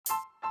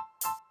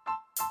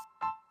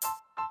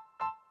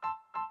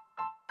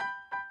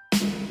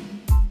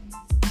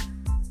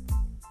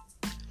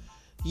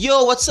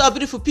Yo, what's up,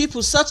 beautiful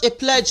people? Such a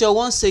pleasure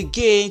once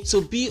again to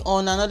be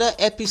on another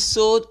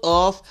episode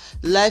of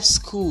Life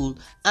School.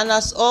 And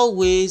as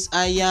always,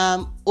 I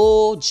am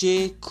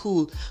OJ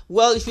Cool.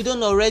 Well, if you don't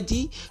know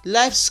already,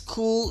 Life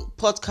School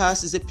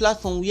podcast is a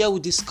platform where we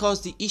discuss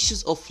the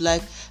issues of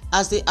life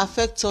as they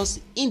affect us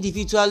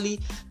individually,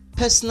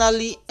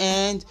 personally,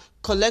 and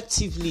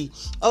collectively.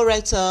 All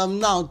right,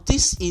 now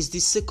this is the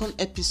second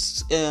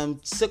episode,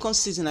 second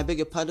season. I beg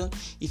your pardon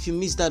if you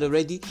missed that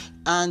already.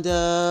 And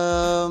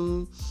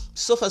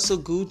so far so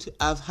good.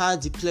 I've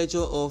had the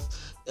pleasure of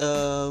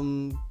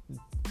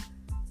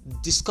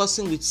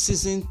discussing with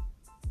seasoned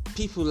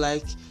people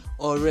like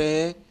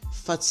Ore,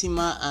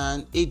 Fatima,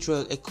 and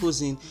Adriel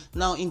Ekozin.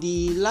 Now, in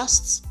the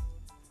last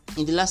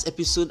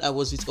episode, I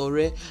was with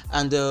Ore,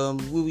 and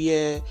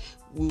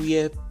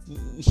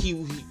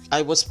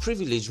I was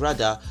privileged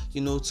rather,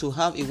 to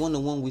have a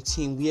one-on-one with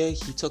him where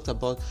he talked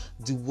about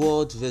the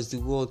world versus the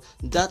world.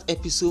 That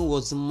episode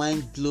was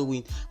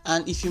mind-blowing,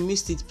 and if you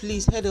missed it,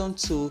 please head on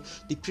to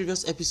the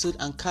previous episode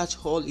and catch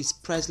all his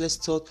priceless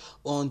thought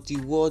on the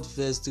world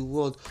versus the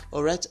world.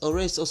 Alright,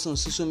 is also on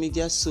social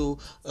media, so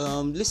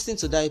listen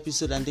to that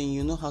episode and then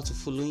you know how to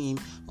follow him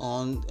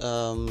on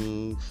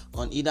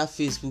either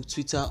Facebook,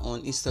 Twitter,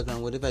 on Instagram,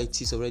 whatever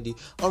it is already.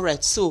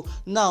 Alright, so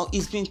now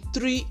it's been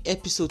 3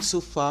 episodes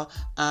so far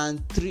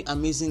and 3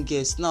 amazing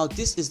guests. Now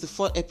this is the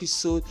 4th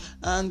episode,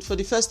 and for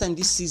the first time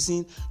this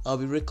season I'll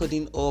be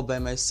recording all by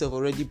myself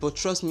already, but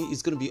trust me,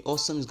 it's going to be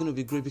awesome. It's going to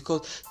be great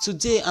because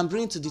today I'm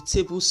bringing to the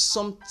table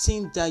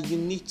something that you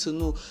need to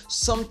know,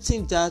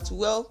 something that,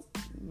 well,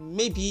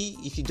 maybe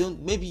if you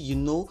don't, maybe you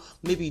know,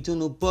 maybe you don't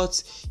know,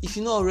 but if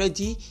you know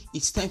already,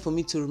 it's time for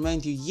me to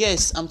remind you.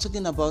 Yes, I'm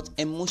talking about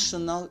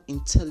emotional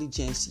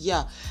intelligence.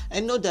 Yeah, I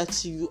know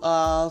that you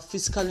are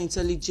physically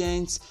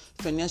intelligent,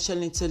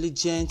 financially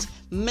intelligent,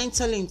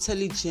 mentally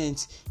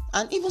intelligent,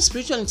 and even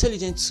spiritual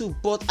intelligent too,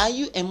 but are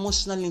you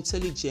emotionally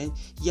intelligent?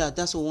 Yeah,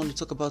 that's what I want to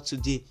talk about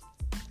today.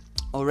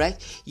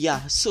 Alright,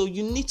 yeah, so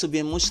you need to be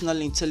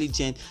emotionally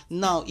intelligent.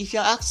 Now, if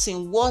you're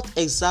asking what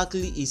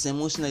exactly is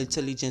emotional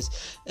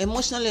intelligence,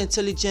 emotional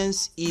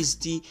intelligence is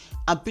the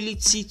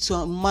ability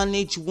to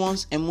manage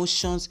one's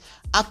emotions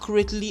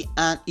accurately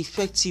and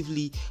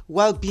effectively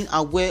while being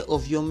aware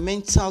of your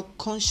mental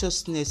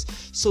consciousness.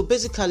 So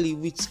basically,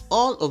 with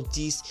all of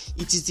this,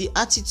 it is the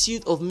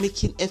attitude of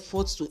making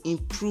efforts to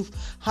improve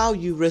how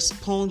you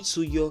respond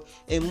to your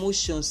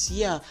emotions.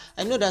 Yeah,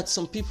 I know that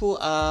some people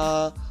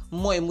are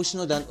more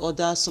emotional than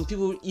others. Some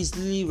people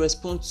easily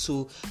respond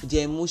to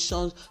their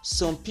emotions.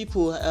 Some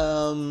people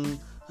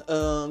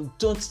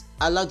don't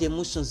allow the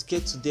emotions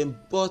get to them.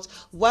 But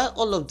while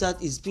all of that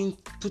is being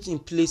put in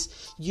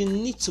place, you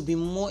need to be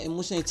more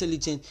emotionally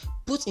intelligent.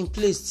 Put in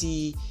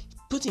place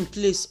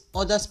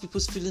other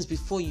people's feelings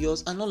before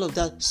yours and all of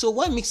that. So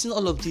while mixing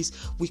all of this,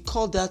 we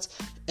call that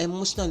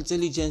emotional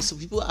intelligence. So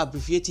people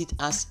abbreviate it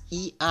as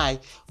EI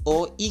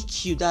or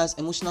EQ, that's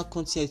emotional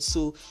content.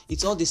 So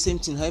it's all the same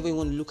thing, however you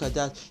want to look at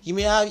that. You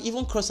may have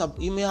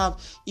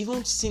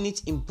even seen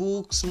it in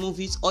books,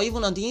 movies, or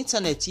even on the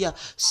internet. Yeah,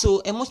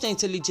 so emotional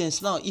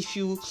intelligence. Now if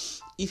you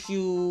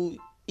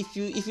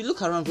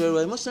look around very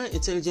well, emotional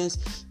intelligence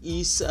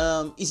is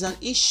an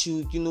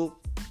issue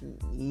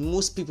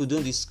most people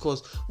don't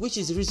discuss, which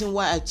is the reason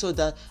why I thought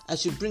that I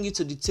should bring it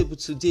to the table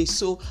today.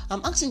 So I'm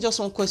asking just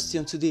one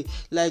question today,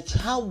 like,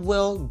 how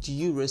well do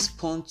you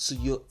respond to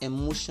your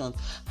emotions?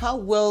 How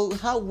well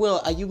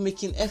are you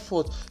making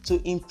effort to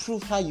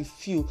improve how you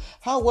feel?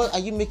 How well are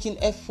you making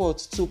effort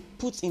to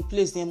put in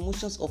place the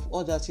emotions of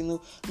others?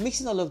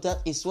 Mixing all of that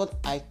is what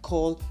I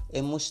call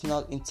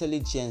emotional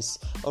intelligence.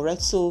 All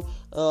right, so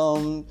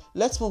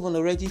let's move on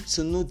already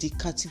to know the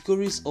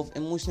categories of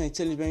emotional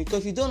intelligence, because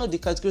if you don't know the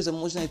categories of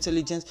emotional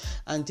intelligence,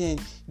 and then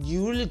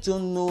you really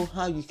don't know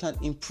how you can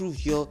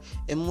improve your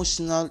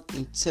emotional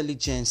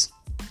intelligence.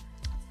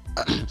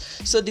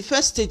 So the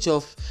first stage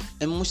of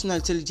emotional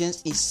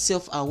intelligence is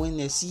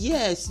self-awareness.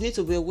 Yes, you need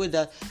to be aware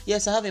that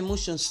yes, I have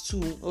emotions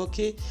too.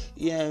 Okay,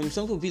 yeah.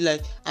 Some people be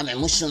like, I'm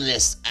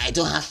emotionless, I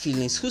don't have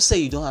feelings. Who say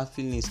you don't have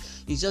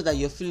feelings? It's just that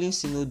your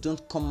feelings,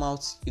 don't come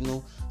out,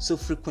 so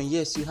frequent.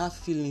 Yes, you have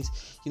feelings.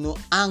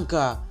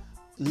 Anger,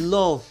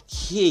 love,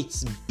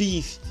 hate,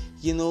 beef.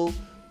 You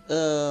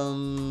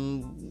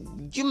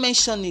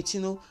mention it.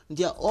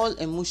 They are all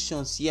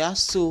emotions. Yeah,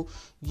 so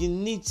you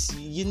need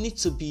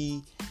to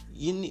be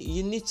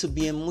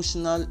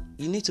emotional.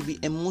 You need to be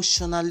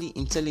emotionally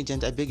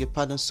intelligent. I beg your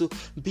pardon. So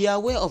be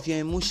aware of your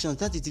emotions.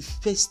 That is the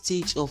first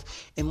stage of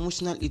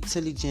emotional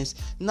intelligence.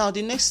 Now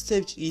the next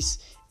stage is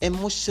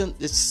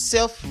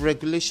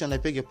self-regulation. I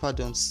beg your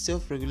pardon.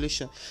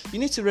 Self-regulation. You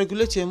need to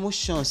regulate your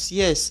emotions.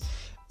 Yes.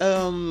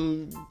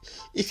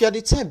 If you're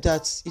the type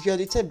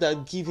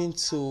that give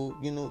into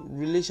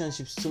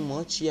relationships too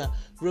much, yeah,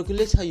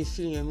 regulate how you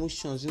feel your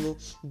emotions.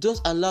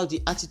 Don't allow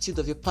the attitude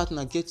of your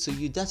partner get to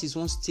you. That is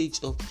one stage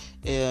of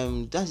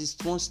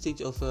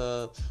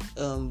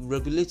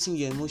regulating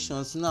your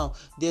emotions. Now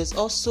there's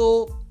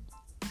also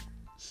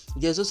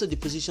There's also the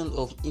position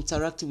of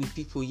interacting with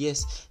people.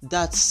 Yes,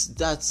 that's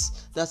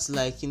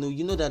like, you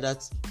know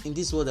that in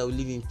this world that we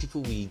live in,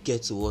 people will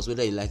get to us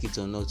whether you like it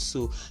or not.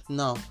 So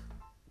now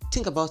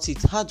think about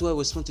it. How do I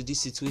respond to this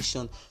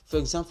situation? For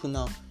example,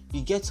 now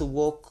you get to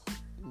work,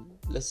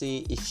 let's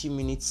say a few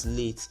minutes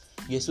late.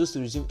 You're supposed to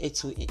resume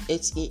 8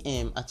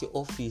 a.m. at your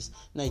office.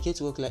 Now you get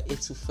to work like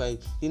 8 to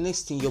 5. The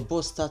next thing, your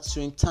boss starts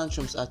throwing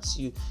tantrums at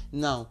you.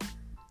 Now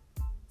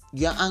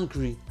you're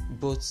angry,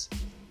 but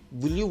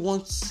will you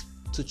want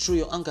to throw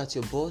your anger at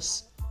your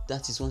boss?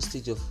 That is one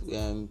stage of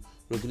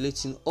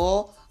regulating.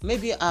 Or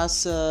maybe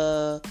as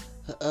a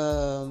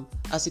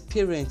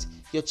parent,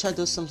 your child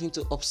does something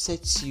to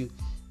upset you.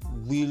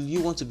 Will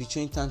you want to be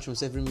throwing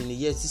tantrums every minute?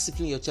 Yes,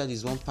 discipline your child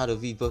is one part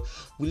of it, but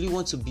will you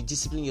want to be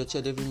disciplining your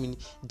child every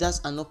minute? That's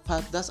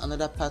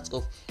another part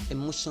of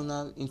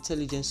emotional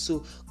intelligence.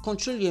 So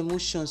control your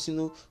emotions,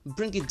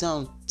 bring it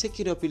down,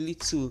 take it up a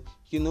little,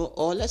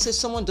 or let's say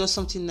someone does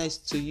something nice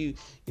to you,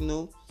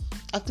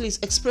 at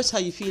least express how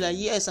you feel. Like,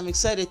 yes, I'm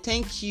excited,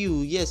 thank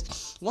you.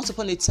 Yes, once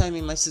upon a time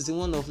in my season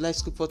 1 of Life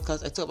School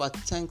Podcast, I talk about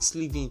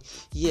thanksgiving.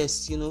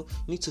 Yes, you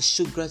need to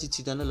show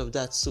gratitude and all of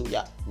that. So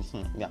yeah.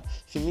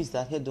 If you missed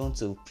that, head on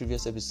to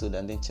previous episode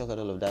and then check out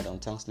all of that on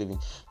thanksgiving.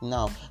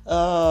 Now,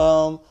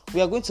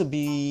 we are going to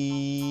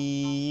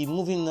be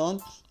moving on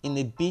in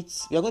a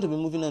bit.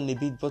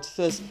 But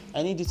first,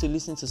 I need you to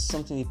listen to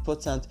something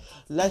important.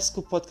 Life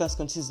School Podcast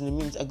continues in a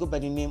minute. I go by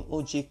the name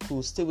OJ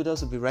Cool. Stay with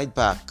us. We'll be right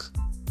back.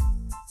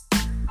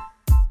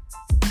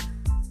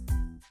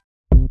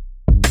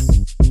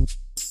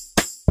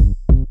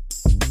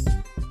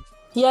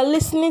 You're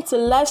listening to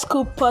Life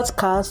School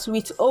Podcast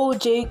with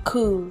OJ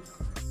Cool.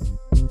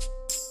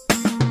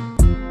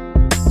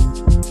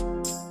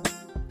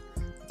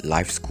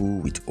 Life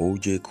School with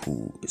OJ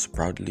Cool is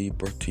proudly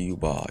brought to you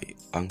by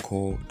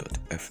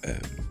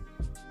Anchor.fm.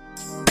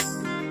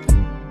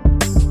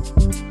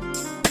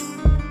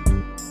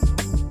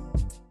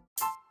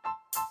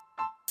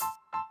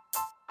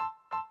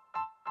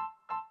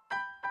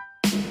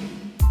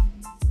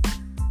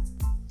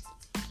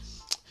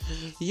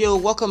 Yo,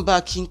 welcome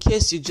back. In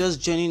case you're just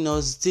joining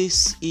us,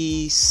 this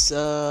is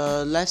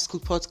Life School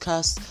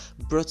Podcast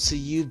brought to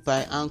you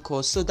by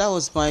Anchor. So that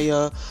was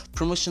my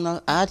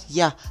promotional ad.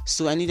 Yeah,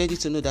 so I needed you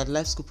to know that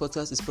Life School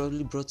Podcast is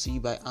probably brought to you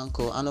by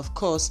Anchor. And of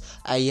course,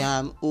 I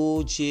am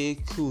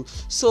OJ Cool.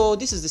 So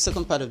this is the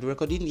second part of the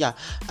recording. Yeah,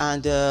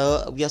 and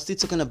we are still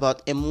talking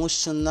about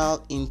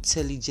emotional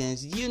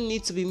intelligence. You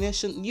need to be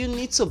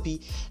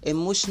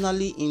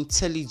emotionally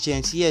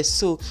intelligent. Yes,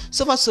 so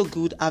far so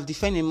good. I've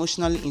defined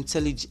emotional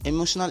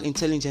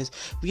intelligence,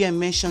 where I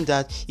mentioned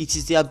that it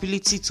is the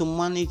ability to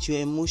manage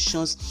your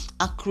emotions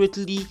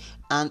accurately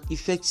and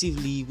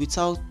effectively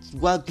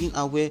while being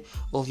aware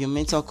of your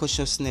mental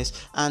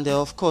consciousness. And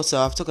of course,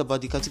 I've talked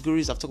about the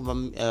categories. I've talked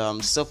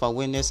about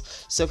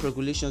self-awareness,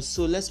 self-regulation.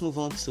 So let's move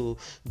on to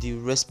the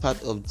rest part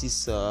of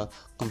this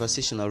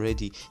conversation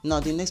already.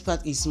 Now, the next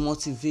part is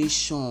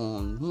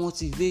motivation. You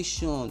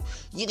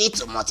need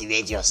to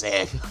motivate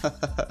yourself.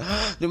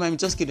 No, I'm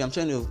just kidding. I'm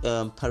trying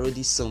to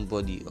parody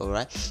somebody. All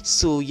right.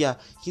 So yeah,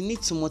 you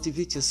need to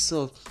motivate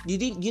yourself. You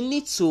don't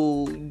need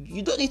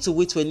to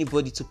wait for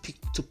anybody to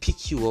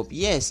pick you up.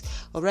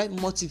 Yes, all right.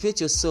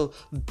 Motivate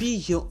yourself. Be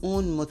your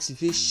own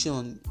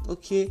motivation.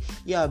 Okay.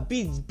 Yeah.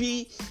 Be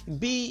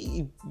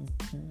the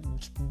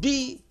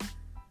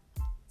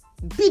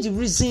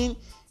reason.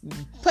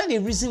 Find a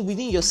reason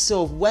within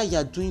yourself why you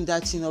are doing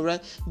that thing. All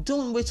right.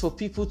 Don't wait for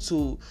people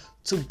to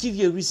give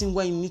you a reason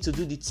why you need to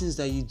do the things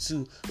that you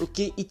do.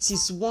 Okay, it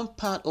is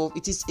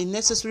a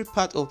necessary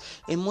part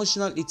of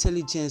emotional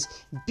intelligence.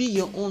 Be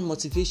your own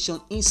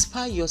motivation.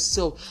 Inspire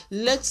yourself.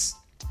 Let's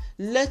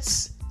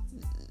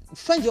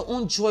find your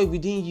own joy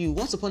within you.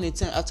 Once upon a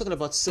time, I talked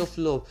about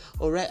self-love,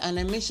 all right, and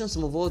I mentioned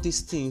some of all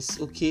these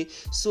things. Okay,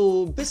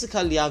 so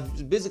basically, I'm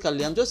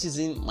just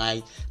using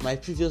my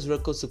previous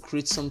records to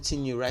create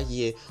something new right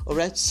here. All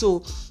right,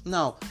 so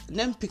now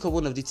let me pick up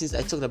one of the things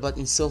I talked about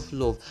in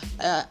self-love.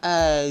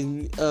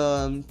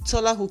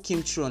 Tola, who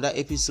came through on that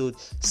episode,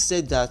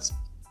 said that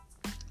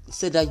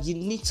you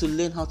need to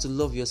learn how to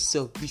love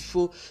yourself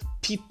before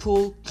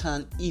people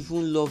can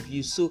even love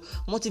you. So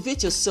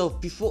motivate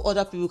yourself before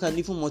other people can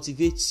even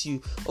motivate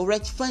you. All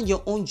right, find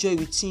your own joy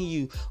within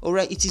you. All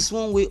right, it is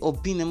one way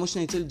of being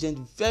emotionally intelligent.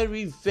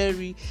 Very,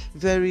 very,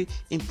 very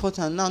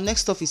important. Now,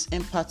 next off is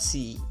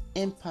empathy.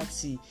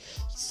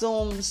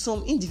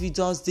 Some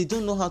individuals, they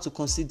don't know how to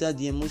consider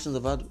the emotions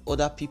of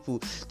other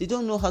people. They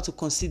don't know how to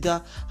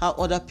consider how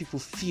other people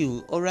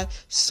feel. All right,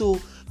 so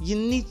you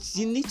need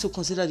to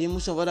consider the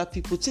emotion of other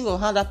people. Think of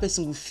how that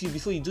person will feel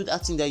before you do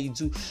that thing that you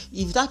do.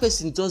 If that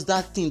person does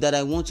that thing that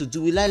I want to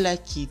do, will I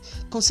like it?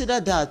 Consider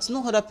that.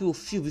 Know how other people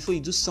feel before you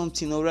do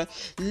something. All right,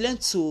 learn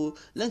to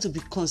be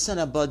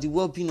concerned about the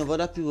well-being of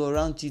other people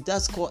around you.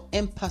 That's called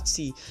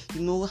empathy.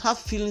 Have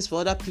feelings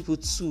for other people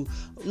too.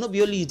 Not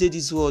be only you did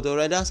this world. word. All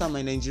right, that's how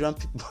my Nigerian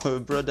people,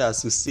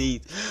 brothers will say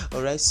it.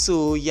 All right,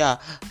 so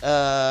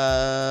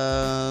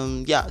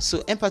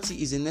so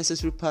empathy is a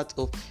necessary part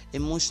of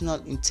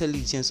emotional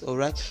intelligence. All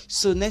right,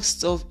 so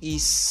next up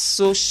is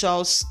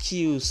social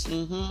skills.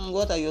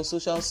 What are your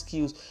social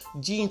skills?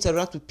 Do you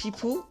interact with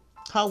people?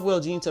 How well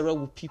do you interact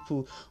with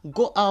people?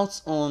 Go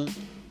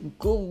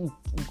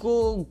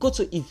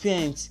to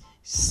events,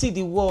 see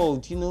the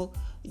world,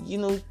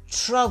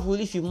 travel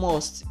if you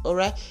must. All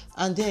right,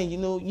 and then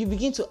you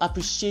begin to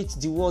appreciate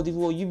the world.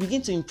 You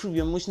begin to improve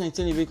your emotional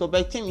intelligence, because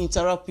by the time you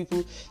interact with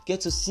people,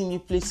 get to see new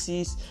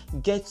places,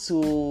 get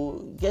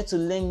to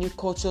learn new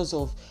cultures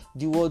of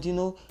the world.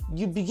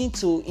 You begin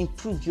to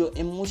improve your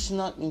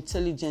emotional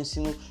intelligence.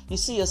 You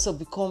see yourself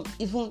become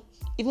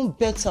even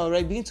better,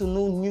 right? Begin to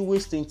know new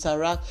ways to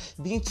interact,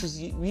 begin to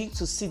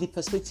see the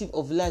perspective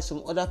of life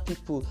from other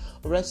people.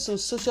 All right, so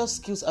social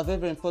skills are very,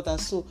 very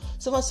important. So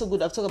far so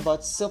good. I've talked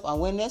about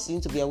self-awareness. You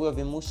need to be aware of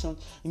emotion.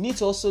 You need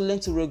to also learn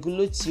to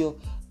regulate your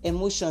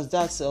emotions.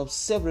 That's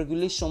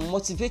self-regulation.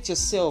 Motivate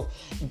yourself,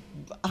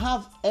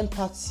 have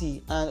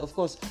empathy, and of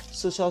course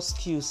social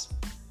skills.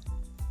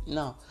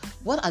 Now,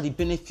 what are the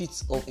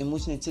benefits of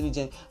emotional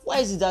intelligence? Why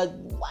is it that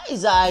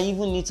I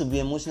even need to be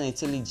emotionally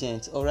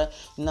intelligent? All right,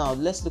 now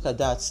let's look at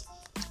that.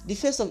 The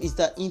first one is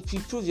that it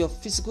improves your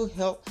physical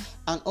health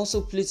and also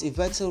plays a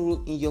vital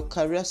role in your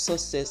career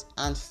success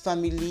and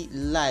family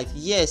life.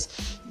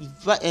 Yes,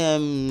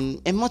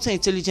 emotional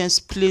intelligence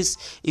plays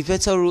a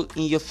vital role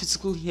in your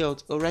physical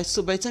health. All right,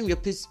 so by the time you're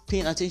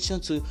paying attention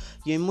to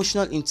your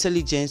emotional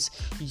intelligence,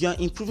 you're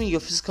improving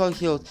your physical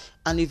health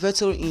and a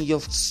vital in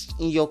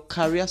your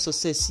career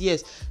success.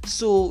 Yes,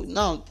 so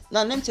now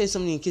let me tell you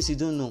something in case you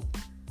don't know.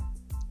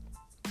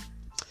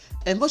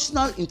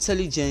 Emotional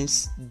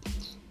intelligence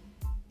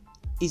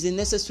is a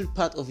necessary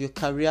part of your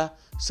career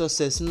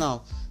success.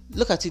 Now,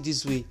 look at it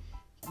this way.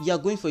 You are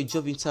going for a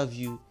job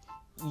interview.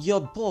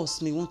 Your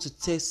boss may want to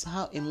test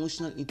how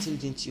emotional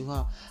intelligent you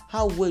are,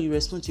 how well you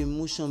respond to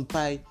emotion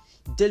by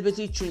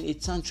deliberately throwing a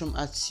tantrum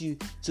at you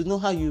to know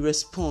how you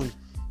respond.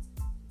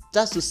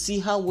 That's to see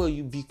how well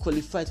you be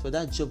qualified for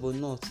that job or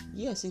not.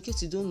 Yes, in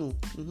case you don't know,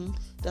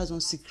 that's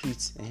one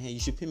secret. You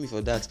should pay me for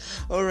that.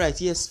 All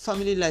right. Yes,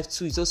 family life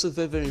too is also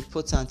very, very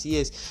important.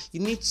 Yes, you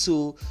need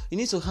to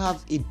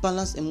have a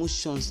balanced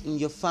emotions in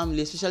your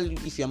family, especially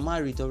if you're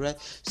married. All right,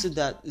 so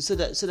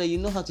that you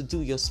know how to deal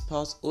with your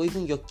spouse or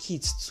even your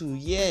kids too.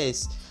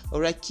 Yes. All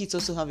right, kids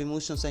also have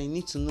emotions, and you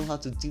need to know how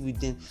to deal with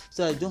them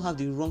so that they don't have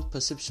the wrong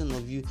perception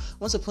of you.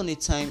 Once upon a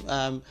time,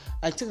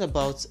 I talked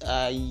about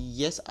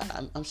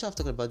I'm sure I've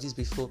talked about this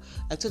before.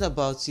 I talked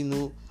about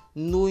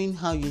knowing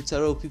how you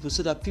interact with people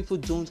so that people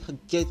don't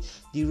get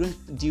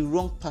the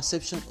wrong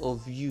perception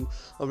of you.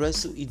 All right,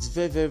 so it's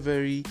very, very,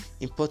 very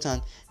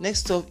important.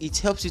 Next up, it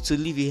helps you to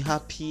live a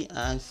happy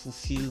and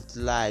fulfilled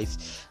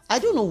life. I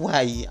don't know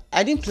why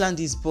I didn't plan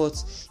this, but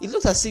it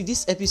looks as if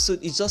this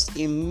episode is just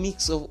a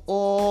mix of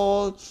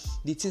all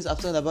the things I've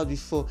talked about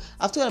before.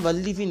 I've talked about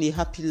living a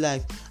happy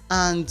life,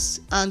 and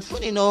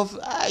funny enough,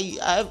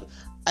 I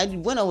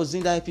when I was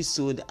doing that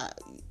episode,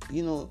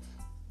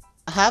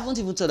 I haven't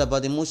even thought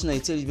about emotional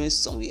intelligence.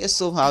 Somewhere,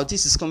 somehow,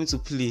 this is coming to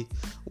play.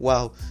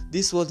 Wow,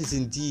 this world is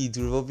indeed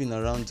revolving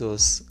around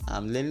us.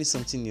 I'm learning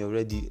something new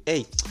already.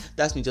 Hey,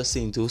 that's me just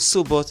saying though.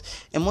 So, but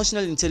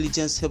emotional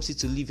intelligence helps you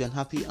to live a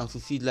happy and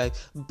fulfilled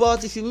life.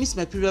 But if you missed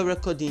my previous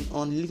recording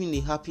on living a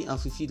happy and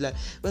fulfilled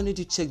life, why don't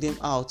you check them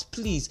out?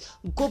 Please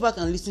go back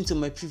and listen to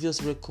my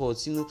previous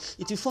records.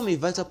 It will form a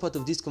vital part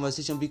of this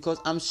conversation, because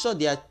I'm sure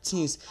there are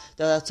things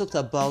that I've talked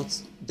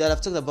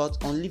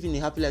about on living a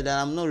happy life that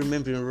I'm not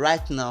remembering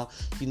right now.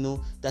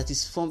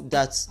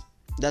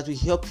 That will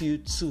help you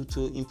too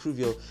to improve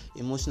your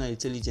emotional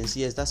intelligence.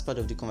 Yes, that's part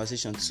of the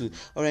conversation too.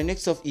 All right,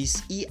 next up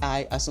is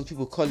EI, as some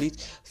people call it,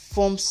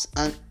 forms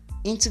an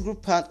integral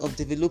part of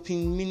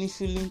developing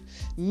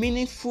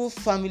meaningful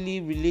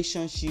family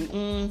relationship.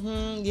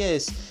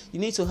 Yes, you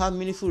need to have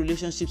meaningful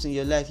relationships in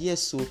your life.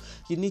 Yes, so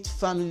you need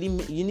family,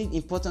 you need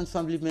important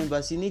family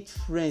members, you need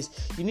friends,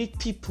 you need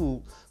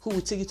people who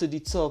will take you to the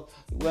top.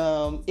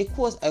 A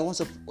quote I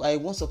once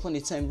upon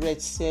a time read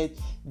said,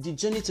 "The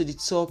journey to the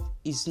top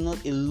is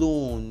not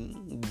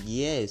alone."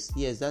 Yes,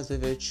 that's very,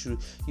 very true.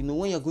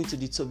 When you're going to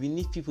the top, you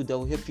need people that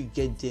will help you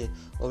get there.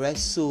 All right,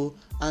 so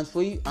and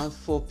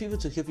for people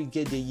to help you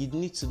get there, you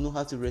need to know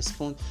how to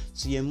respond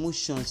to your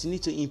emotions. You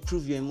need to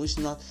improve your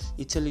emotional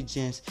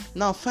intelligence.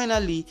 Now,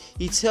 finally,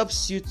 it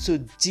helps you to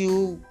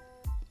deal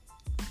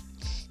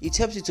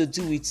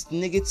with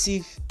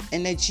negative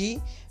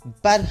energy,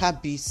 bad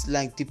habits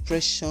like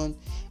depression,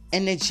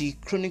 energy,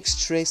 chronic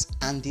stress,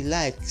 and the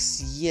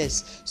likes.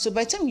 Yes, so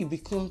by the time you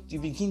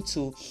begin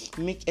to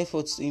make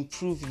efforts to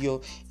improve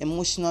your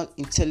emotional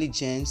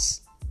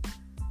intelligence,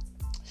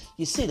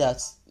 you see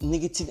that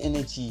negative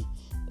energy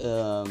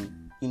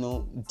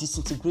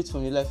disintegrate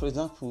from your life. For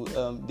example,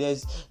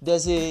 there's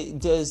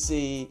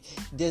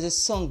a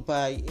song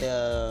by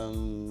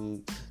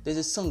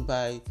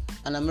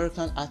an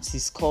American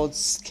artist called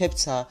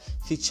Skepta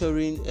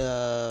featuring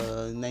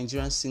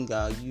Nigerian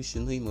singer, you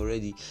should know him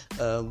already,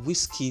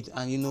 Wizkid,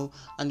 and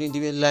then they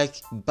were like,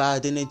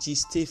 bad energy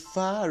stay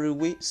far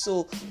away.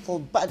 So for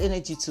bad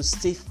energy to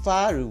stay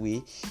far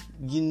away,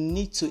 you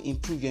need to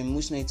improve your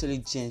emotional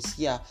intelligence.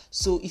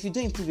 So if you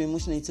don't improve your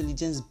emotional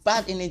intelligence,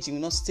 bad energy will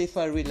not stay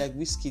far away, like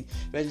Wizkid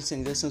rightly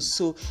saying.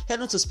 So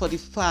head on to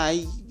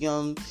Spotify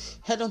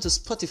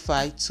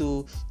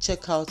to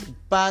check out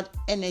Bad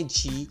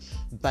Energy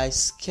by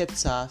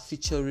Skepta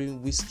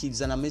featuring Wizkid.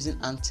 It's an amazing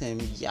anthem,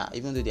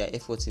 even though there are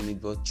efforts in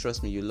it, but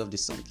trust me, you love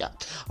this song.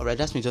 Alright,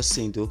 that's me just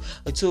saying though.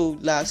 So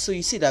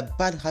you see that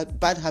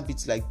bad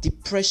habits like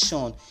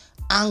depression,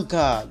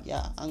 anger.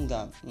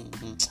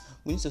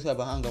 We need to talk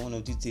about anger one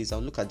of these days.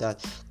 I'll look at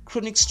that.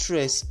 Chronic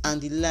stress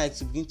and the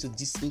likes will begin to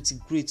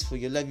disintegrate for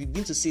your life. You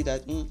begin to say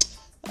that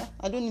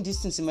I don't need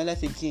these things in my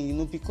life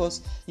again,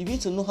 because you begin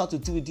to know how to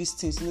deal with these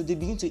things. They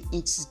begin to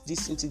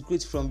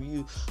disintegrate from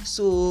you.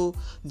 So,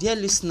 dear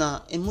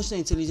listener, emotional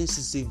intelligence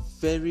is a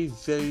very,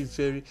 very,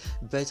 very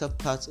vital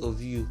part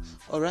of you.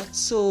 Alright,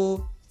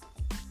 so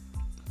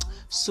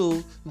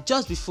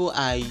just before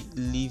I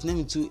leave, let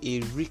me do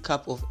a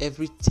recap of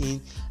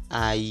everything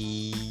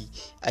I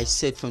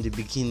said from the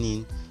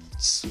beginning.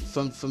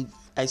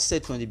 I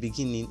said from the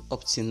beginning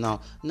up till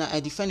now. Now, I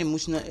define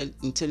emotional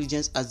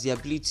intelligence as the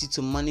ability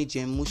to manage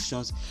your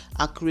emotions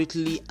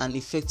accurately and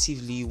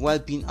effectively while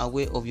being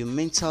aware of your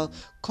mental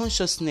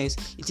consciousness.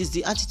 It is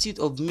the attitude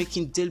of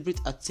making deliberate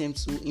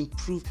attempts to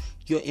improve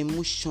your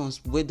emotions,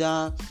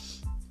 whether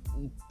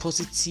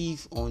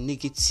positive or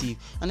negative.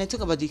 And I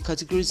talk about the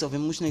categories of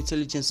emotional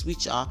intelligence,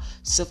 which are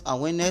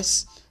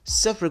self-awareness,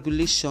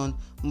 self-regulation,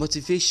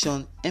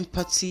 motivation,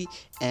 empathy,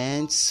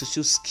 and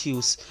social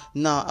skills.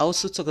 Now, I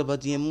also talk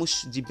about the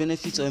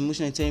benefits of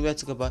emotional intelligence, where I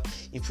talk about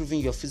improving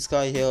your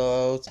physical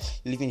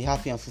health, living a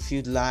happy and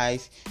fulfilled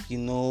life,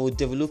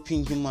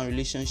 developing human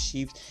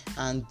relationships,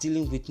 and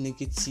dealing with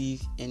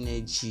negative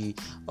energy.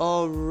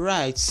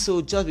 Alright,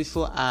 so just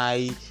before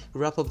I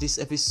wrap up this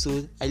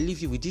episode, I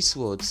leave you with these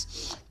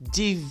words.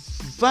 The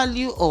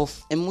value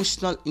of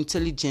emotional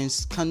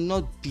intelligence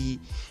cannot be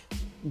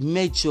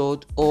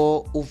measured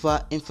or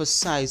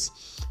overemphasized.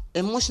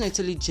 Emotional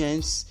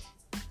intelligence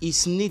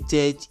is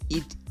needed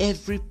in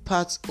every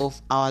part of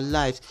our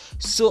life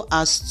so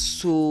as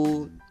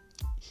to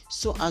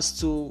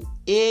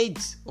aid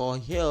or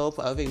help,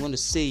 however you want to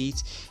say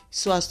it,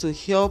 so as to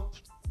help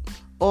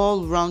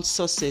all-round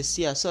success.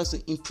 So as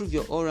to improve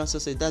your all-round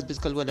success. That's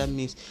basically what that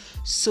means.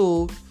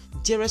 So,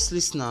 dearest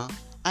listener,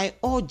 I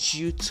urge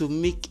you to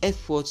make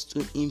efforts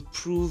to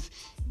improve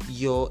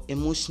your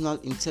emotional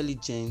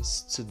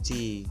intelligence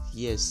today.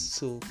 Yes,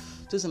 so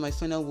those are my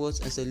final words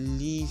as I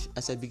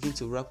begin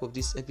to wrap up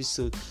this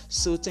episode.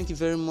 So thank you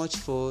very much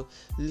for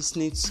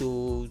listening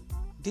to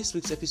this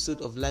week's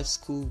episode of Life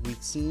School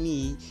with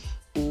me,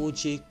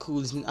 OJ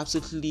Cool. It's been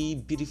absolutely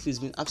beautiful. It's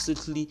been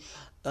absolutely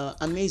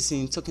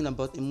amazing talking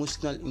about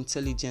emotional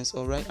intelligence.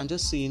 Alright, and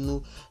just so you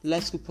know,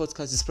 Life School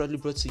Podcast is proudly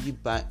brought to you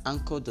by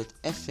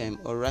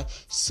anchor.fm.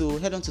 Alright, so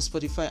head on to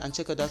Spotify and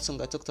check out that song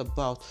I talked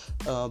about,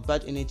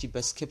 Bad Energy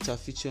by Skepta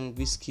featuring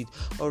Wizkid.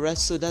 Alright,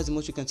 so that's the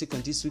most you can take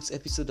on this week's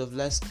episode of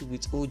Life School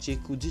with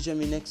OJ Cool. Do join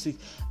me next week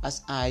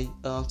as I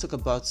talk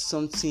about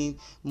something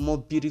more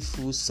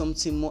beautiful,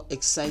 something more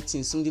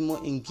exciting, something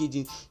more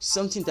engaging,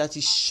 something that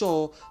is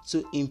sure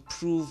to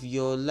improve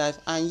your life.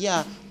 And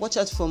watch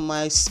out for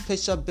my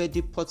special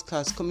birthday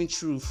podcast coming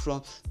through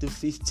from the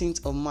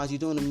 15th of March. You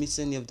don't want to miss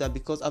any of that,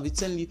 because I'll be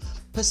telling you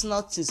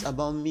personal things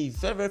about me,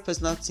 very, very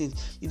personal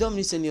things. You don't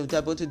miss any of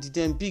that, but until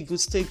then, be good,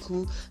 stay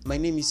cool. My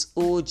name is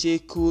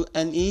OJ Cool,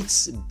 and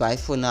it's bye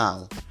for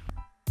now.